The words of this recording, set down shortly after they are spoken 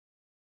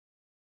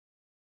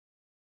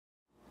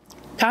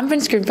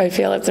Conference group, I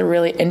feel, it's a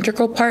really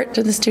integral part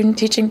to the student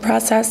teaching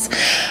process.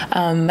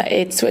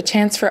 It's a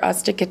chance for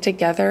us to get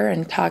together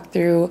and talk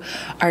through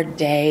our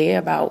day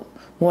about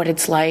what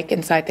it's like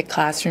inside the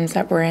classrooms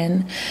that we're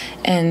in,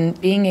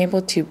 and being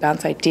able to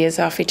bounce ideas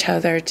off each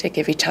other, to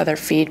give each other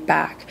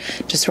feedback,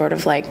 to sort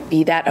of like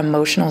be that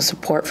emotional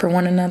support for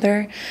one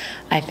another,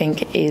 I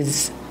think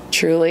is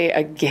truly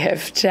a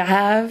gift to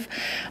have.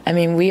 I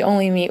mean, we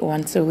only meet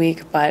once a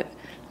week, but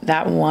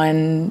that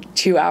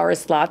 1-2 hour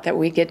slot that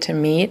we get to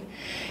meet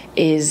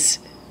is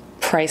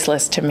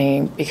priceless to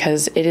me,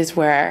 because it is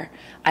where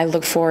I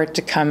look forward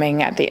to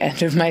coming at the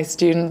end of my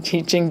student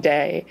teaching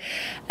day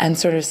and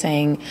sort of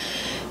saying,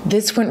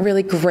 this went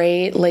really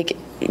great, like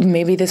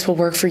maybe this will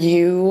work for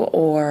you,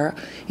 or,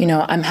 you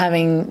know, I'm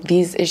having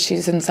these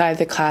issues inside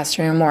the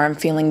classroom, or I'm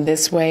feeling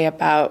this way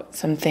about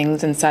some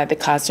things inside the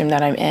classroom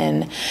that I'm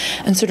in,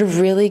 and sort of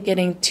really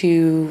getting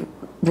to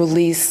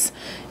release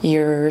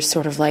your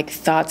sort of like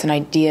thoughts and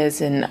ideas,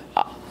 and,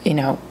 you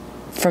know,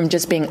 from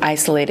just being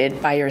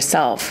isolated by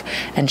yourself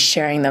and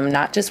sharing them,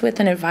 not just with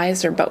an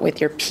advisor, but with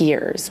your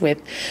peers,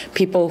 with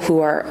people who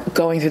are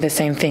going through the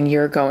same thing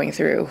you're going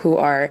through, who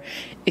are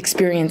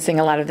experiencing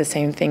a lot of the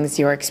same things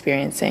you're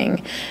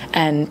experiencing.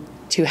 And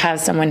to have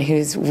someone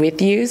who's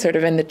with you sort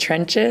of in the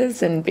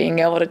trenches and being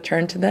able to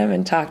turn to them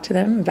and talk to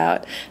them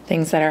about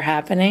things that are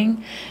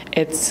happening,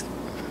 it's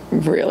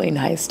really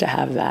nice to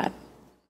have that.